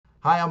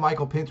Hi, I'm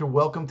Michael Pinter.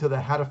 Welcome to the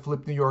How to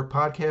Flip New York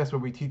podcast, where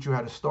we teach you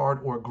how to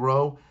start or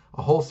grow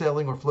a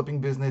wholesaling or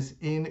flipping business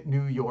in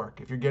New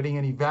York. If you're getting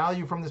any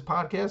value from this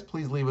podcast,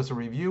 please leave us a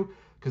review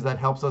because that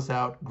helps us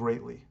out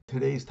greatly.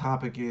 Today's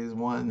topic is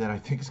one that I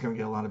think is going to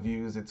get a lot of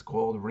views. It's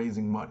called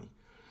raising money.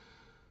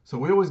 So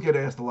we always get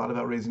asked a lot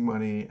about raising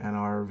money, and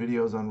our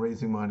videos on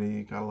raising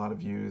money got a lot of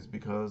views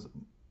because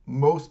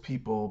most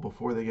people,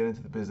 before they get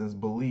into the business,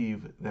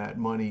 believe that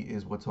money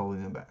is what's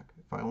holding them back.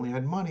 If I only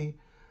had money,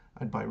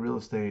 I'd buy real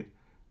estate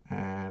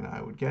and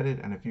I would get it.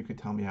 And if you could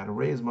tell me how to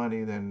raise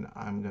money, then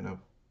I'm going to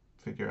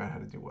figure out how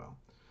to do well.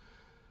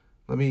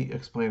 Let me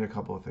explain a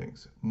couple of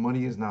things.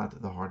 Money is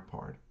not the hard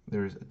part.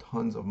 There's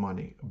tons of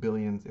money,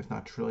 billions, if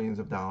not trillions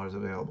of dollars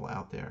available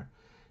out there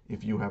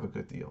if you have a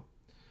good deal.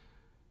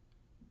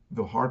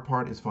 The hard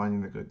part is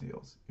finding the good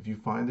deals. If you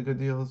find the good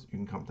deals, you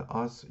can come to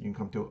us, you can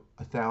come to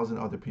 1,000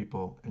 other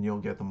people, and you'll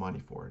get the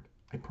money for it.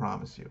 I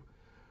promise you.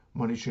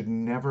 Money should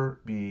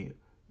never be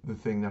the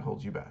thing that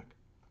holds you back.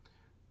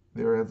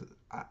 There is,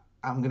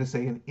 I'm going to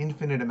say, an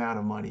infinite amount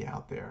of money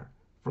out there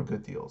for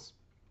good deals.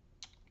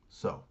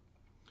 So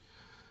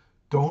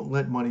don't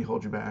let money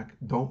hold you back.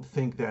 Don't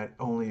think that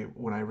only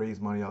when I raise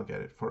money I'll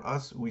get it. For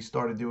us, we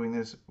started doing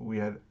this. We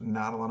had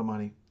not a lot of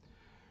money.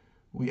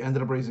 We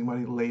ended up raising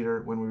money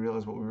later when we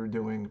realized what we were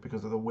doing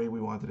because of the way we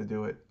wanted to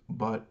do it.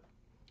 But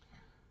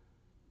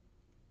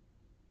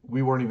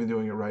we weren't even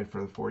doing it right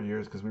for the 4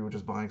 years because we were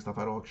just buying stuff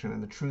at auction.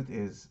 And the truth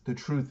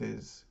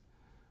is,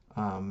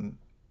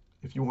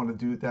 if you want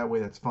to do it that way,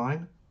 that's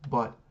fine.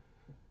 But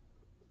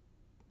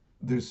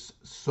there's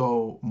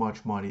so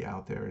much money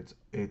out there.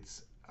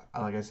 It's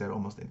like I said,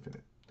 almost infinite.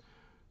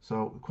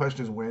 So the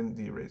question is, when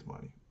do you raise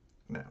money?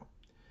 Now,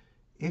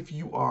 if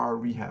you are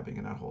rehabbing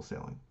and not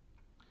wholesaling,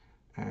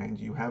 and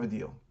you have a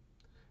deal,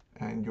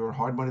 and your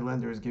hard money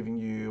lender is giving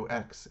you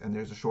X, and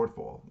there's a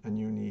shortfall, and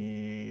you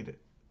need,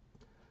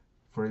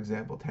 for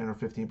example, 10 or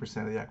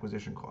 15% of the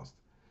acquisition cost,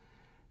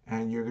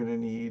 and you're going to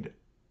need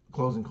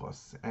closing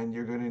costs, and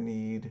you're going to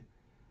need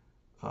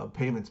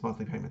payments,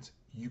 monthly payments,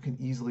 you can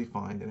easily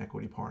find an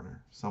equity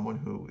partner, someone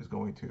who is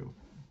going to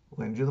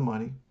lend you the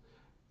money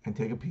and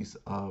take a piece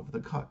of the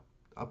cut,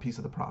 a piece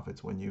of the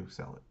profits when you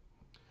sell it.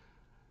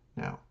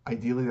 Now,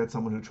 ideally, that's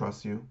someone who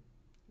trusts you.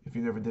 If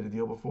you never did a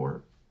deal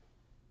before,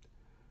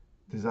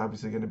 there's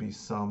obviously going to be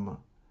some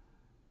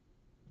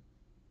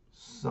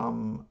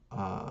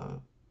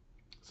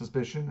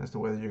suspicion as to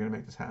whether you're going to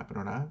make this happen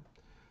or not.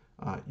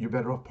 You're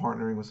better off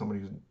partnering with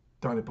somebody who's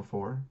done it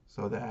before,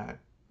 so that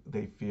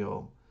they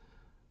feel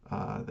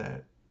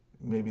that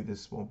maybe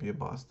this won't be a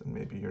bust and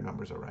maybe your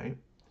numbers are right.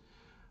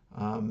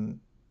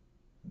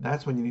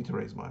 That's when you need to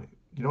raise money.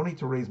 You don't need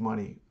to raise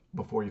money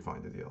before you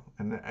find a deal.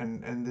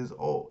 And this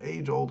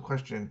age old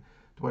question: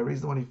 do I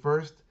raise the money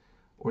first,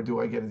 or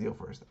do I get a deal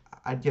first?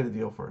 I'd get a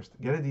deal first.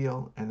 Get a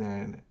deal, and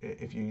then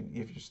if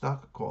you're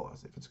stuck, call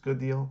us. If it's a good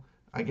deal,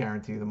 I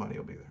guarantee the money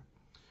will be there.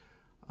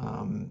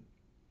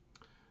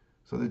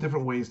 So there's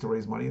different ways to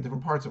raise money and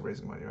different parts of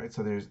raising money, right?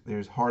 So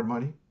there's hard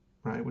money,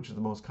 right, which is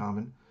the most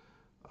common.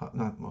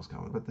 Not the most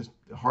common, but there's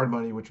hard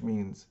money, which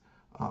means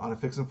on a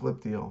fix and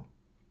flip deal,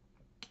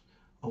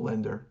 a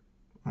lender,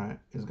 right,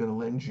 is going to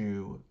lend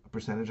you a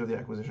percentage of the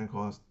acquisition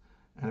cost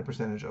and a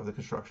percentage of the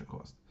construction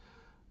cost.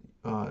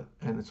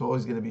 And it's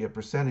always going to be a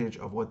percentage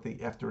of what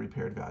the after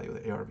repaired value,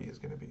 the ARV, is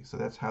going to be. So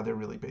that's how they're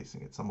really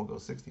basing it. Some will go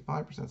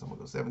 65%, some will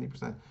go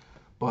 70%.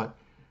 But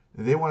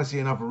they want to see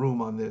enough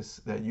room on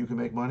this that you can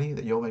make money,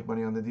 that you'll make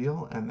money on the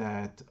deal, and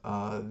that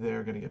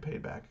they're going to get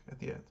paid back at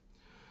the end.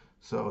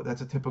 So that's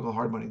a typical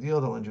hard money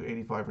deal. They'll lend you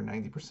 85 or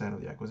 90%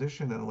 of the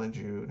acquisition, and they'll lend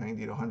you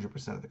 90 to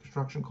 100% of the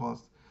construction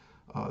cost.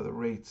 The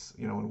rates,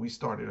 when we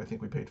started, I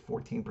think we paid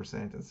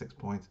 14% and 6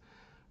 points.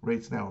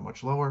 Rates now are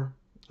much lower,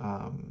 8,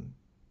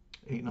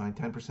 9,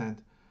 10%.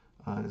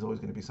 There's always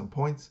going to be some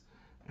points,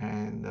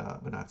 and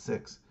but not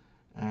 6.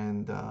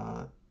 And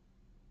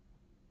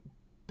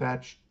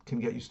that can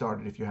get you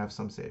started if you have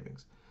some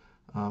savings.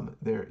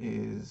 There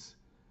is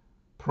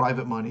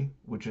private money,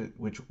 which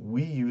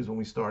we use when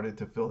we started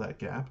to fill that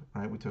gap.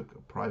 Right, we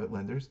took private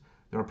lenders.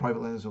 There are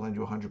private lenders who lend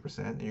you 100%,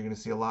 and you're going to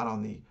see a lot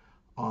on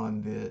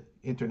the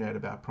internet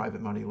about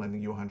private money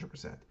lending you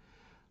 100%.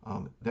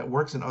 That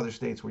works in other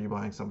states where you're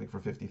buying something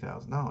for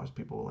 $50,000.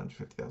 People will lend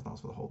you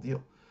 $50,000 for the whole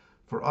deal.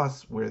 For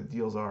us, where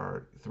deals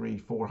are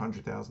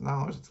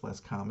 $300,000-$400,000, it's less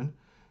common,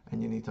 and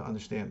you need to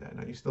understand that.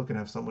 Now, you still can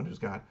have someone who's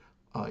got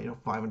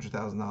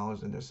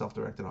 $500,000 in their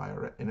self-directed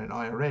IRA. In an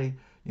IRA,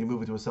 you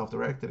move it to a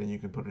self-directed, and you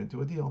can put it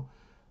into a deal.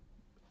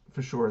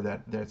 For sure,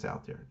 that's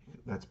out there.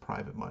 That's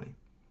private money.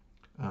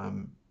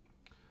 And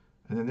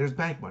then there's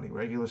bank money,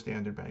 regular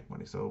standard bank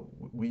money. So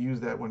we use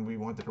that when we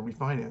wanted to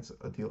refinance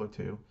a deal or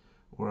two,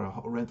 or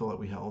a rental that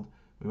we held.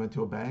 We went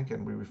to a bank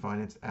and we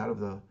refinanced out of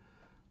the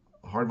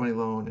hard money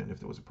loan, and if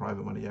there was a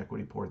private money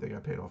equity port, they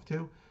got paid off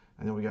too.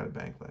 And then we got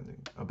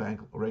a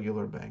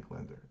regular bank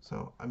lender.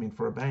 So I mean,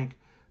 for a bank,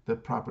 the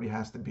property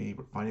has to be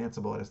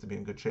financeable. It has to be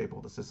in good shape.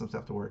 All the systems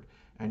have to work,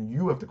 and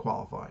you have to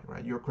qualify,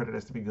 right? Your credit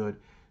has to be good.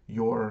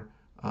 You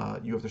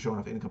have to show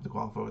enough income to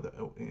qualify,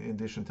 in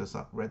addition to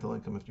some rental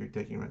income if you're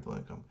taking rental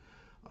income.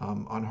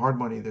 On hard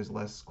money, there's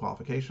less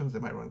qualifications. They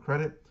might run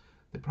credit.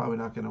 They're probably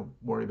not going to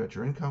worry about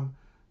your income.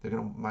 They're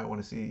going to might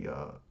want to see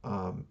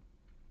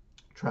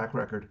track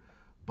record,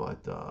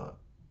 but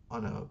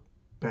on a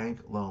bank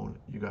loan,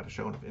 you got to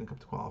show enough income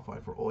to qualify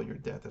for all your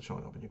debt that's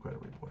showing up in your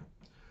credit report.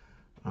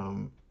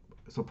 Um,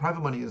 so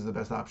private money is the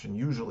best option.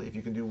 Usually, if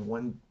you can do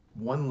one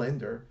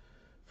lender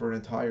for an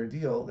entire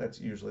deal, that's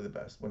usually the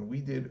best. When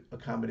we did a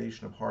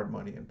combination of hard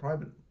money and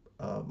private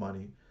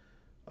money,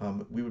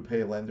 we would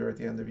pay a lender at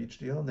the end of each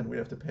deal, and then we'd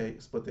have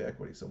to split the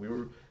equity. So we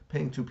were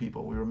paying two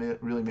people. We were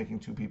really making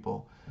two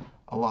people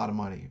a lot of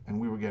money, and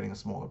we were getting a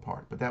smaller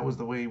part. But that was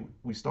the way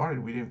we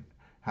started. We didn't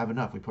have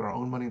enough. We put our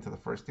own money into the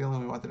first deal,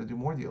 and we wanted to do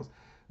more deals.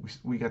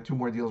 We got two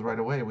more deals right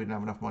away. We didn't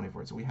have enough money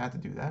for it, so we had to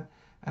do that,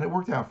 and it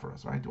worked out for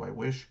us, right? Do I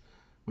wish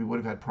we would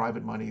have had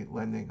private money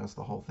lending us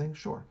the whole thing?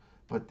 Sure,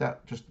 but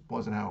that just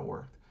wasn't how it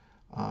worked.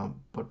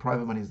 But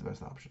private money is the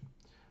best option.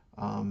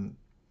 Um,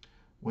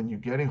 when you're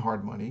getting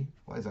hard money,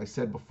 as I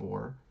said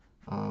before,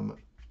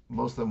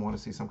 most of them want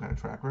to see some kind of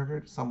track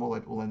record. Some will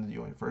lend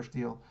you on your first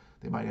deal.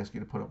 They might ask you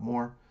to put up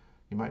more.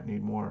 You might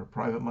need more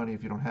private money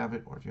if you don't have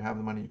it, or if you have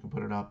the money, you can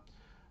put it up.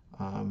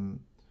 Um,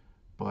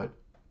 but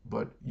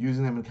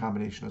using them in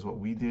combination is what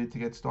we did to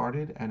get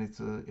started, and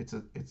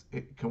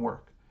it can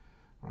work,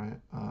 right?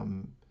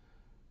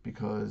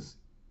 Because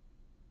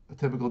a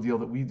typical deal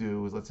that we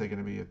do is, let's say, going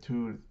to be a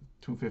 $250,000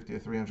 or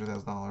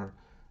 $300,000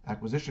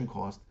 acquisition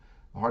cost.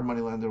 The hard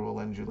money lender will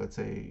lend you, let's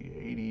say,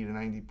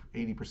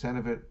 80%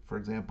 of it, for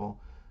example.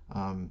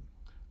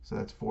 So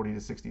that's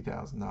 $40,000 to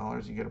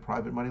 $60,000. You get a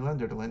private money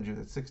lender to lend you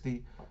that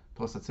 60,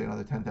 plus let's say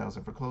another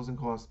 $10,000 for closing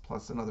costs,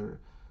 plus another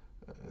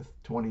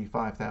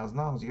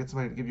 $25,000. You get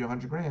somebody to give you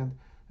 $100,000,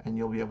 and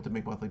you'll be able to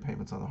make monthly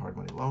payments on the hard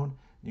money loan.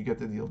 You get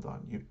the deal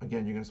done. You're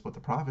going to split the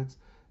profits.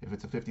 If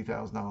it's a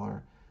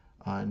 $50,000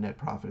 net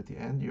profit at the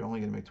end, you're only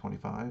going to make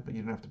 25, but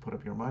you don't have to put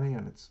up your money,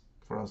 and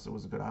for us it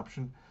was a good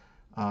option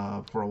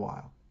for a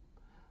while.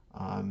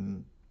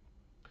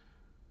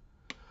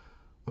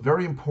 A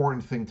very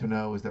important thing to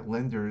know is that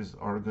lenders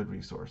are a good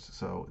resource.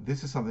 So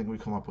this is something we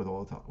come up to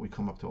all the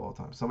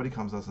time. Somebody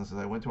comes to us and says,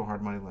 I went to a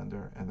hard money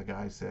lender and the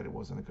guy said it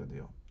wasn't a good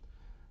deal.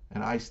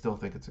 And I still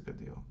think it's a good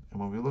deal. And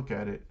when we look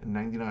at it,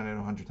 99 out of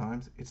 100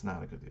 times, it's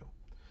not a good deal.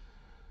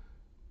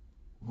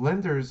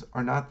 Lenders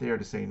are not there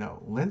to say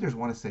no. Lenders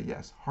want to say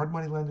yes. Hard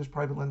money lenders,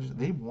 private lenders,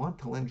 they want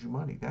to lend you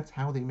money. That's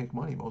how they make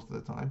money most of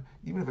the time.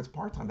 Even if it's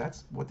part-time,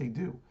 that's what they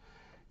do.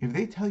 If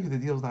they tell you the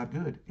deal's not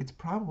good, it's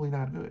probably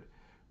not good.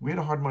 We had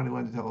a hard money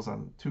lender tell us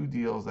on two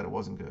deals that it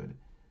wasn't good,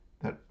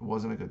 that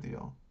wasn't a good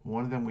deal.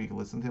 One of them we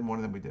listened to him, one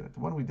of them we didn't. The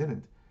one we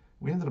didn't,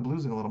 we ended up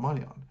losing a little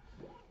money on.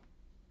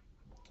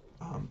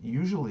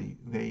 Usually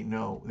they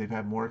know, they've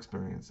had more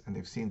experience, and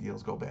they've seen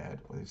deals go bad,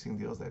 or they've seen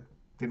deals that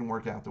didn't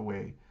work out the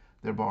way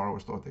their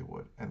borrowers thought they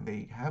would, and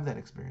they have that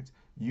experience.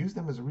 Use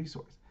them as a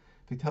resource.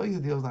 If they tell you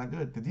the deal's not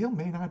good, the deal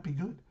may not be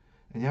good,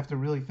 and you have to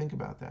really think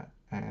about that.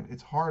 And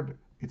it's hard.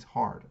 It's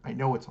hard. I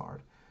know it's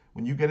hard.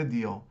 When you get a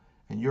deal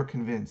and you're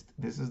convinced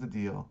this is the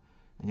deal,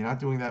 and you're not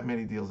doing that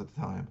many deals at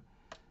the time,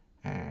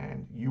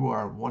 and you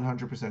are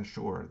 100%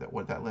 sure that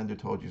what that lender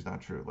told you is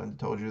not true. Lender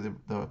told you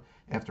the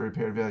after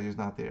repair value is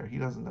not there. He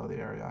doesn't know the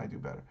area. I do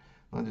better.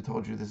 Lender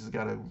told you this has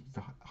got a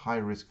high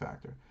risk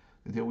factor.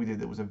 The deal we did,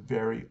 that was a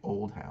very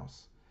old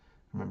house.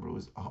 Remember, it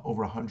was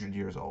over 100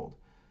 years old,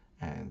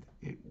 and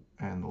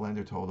the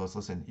lender told us,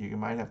 listen, you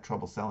might have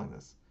trouble selling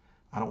this.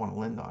 I don't want to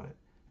lend on it,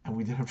 and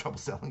we did have trouble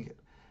selling it,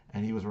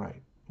 and he was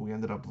right. We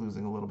ended up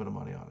losing a little bit of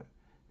money on it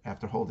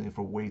after holding it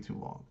for way too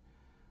long.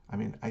 I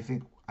mean, I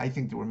think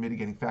there were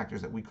mitigating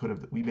factors that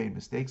we made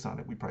mistakes on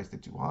it. We priced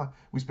it too high.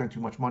 We spent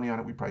too much money on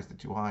it. We priced it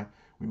too high.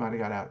 We might have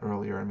got out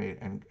earlier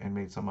and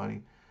made some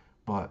money,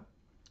 but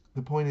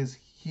the point is,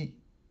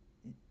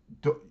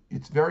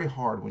 it's very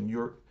hard when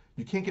you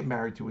can't get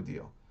married to a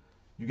deal.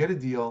 You get a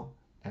deal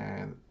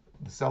and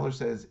the seller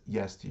says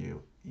yes to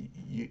you.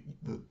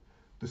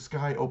 The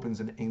sky opens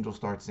and angels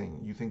start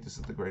singing. You think this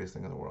is the greatest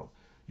thing in the world.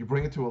 You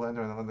bring it to a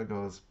lender and the lender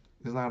goes,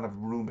 there's not enough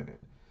room in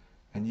it.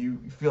 And you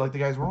feel like the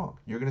guy's wrong.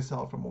 You're going to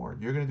sell it for more.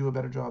 You're going to do a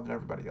better job than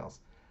everybody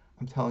else.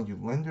 I'm telling you,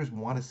 lenders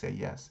want to say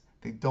yes.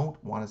 They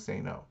don't want to say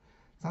no.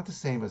 It's not the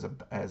same as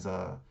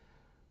I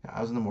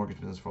was in the mortgage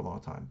business for a long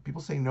time.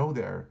 People say no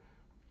there.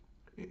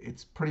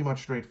 It's pretty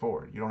much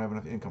straightforward. You don't have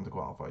enough income to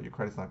qualify. Your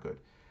credit's not good.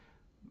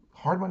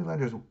 Hard money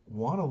lenders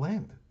want to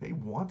lend. They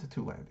want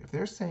to lend. If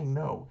they're saying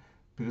no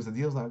because the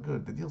deal's not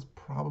good, the deal's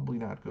probably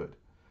not good.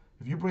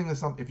 If you bring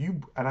this up,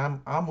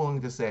 I'm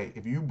willing to say,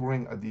 if you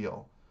bring a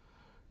deal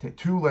to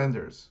two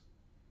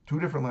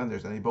different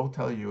lenders, and they both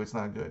tell you it's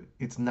not good,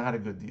 it's not a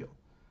good deal,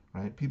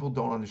 right? People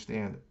don't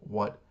understand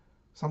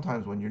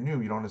sometimes when you're new,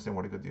 you don't understand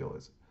what a good deal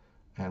is,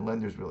 and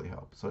lenders really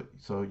help.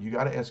 So you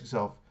got to ask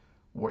yourself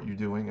what you're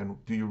doing, and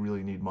do you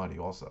really need money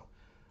also?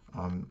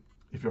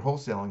 If you're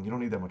wholesaling, you don't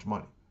need that much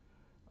money.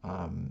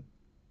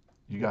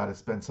 You got to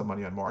spend some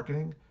money on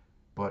marketing,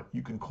 but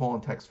you can call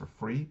and text for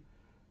free,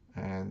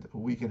 and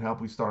we can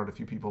help. We started a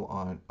few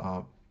people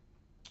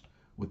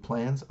with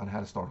plans on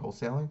how to start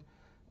wholesaling,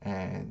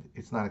 and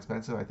it's not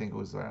expensive. I think it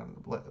was around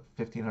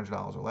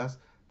 $1,500 or less.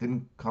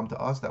 didn't come to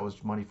us. That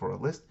was money for a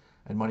list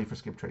and money for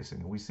skip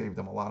tracing. And we saved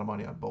them a lot of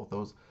money on both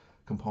those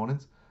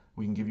components.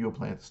 We can give you a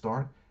plan to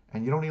start,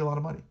 and you don't need a lot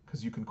of money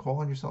because you can call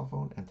on your cell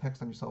phone and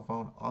text on your cell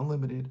phone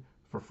unlimited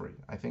for free.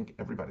 I think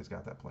everybody's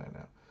got that plan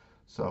now.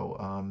 So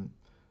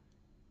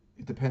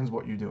it depends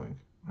what you're doing,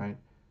 right?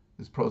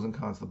 There's pros and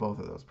cons to both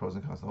of those. Pros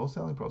and cons to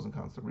wholesaling, pros and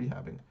cons to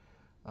rehabbing.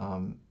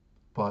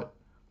 But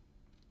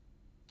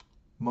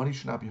money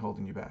should not be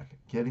holding you back.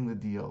 Getting the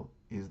deal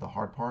is the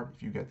hard part.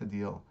 If you get the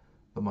deal,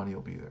 the money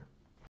will be there.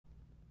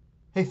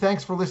 Hey,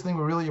 thanks for listening.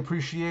 We really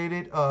appreciate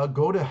it.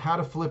 Go to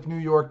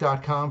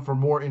howtoflipnewyork.com for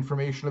more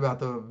information about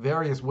the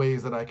various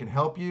ways that I can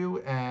help you.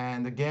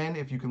 And again,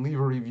 if you can leave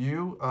a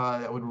review,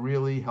 that would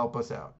really help us out.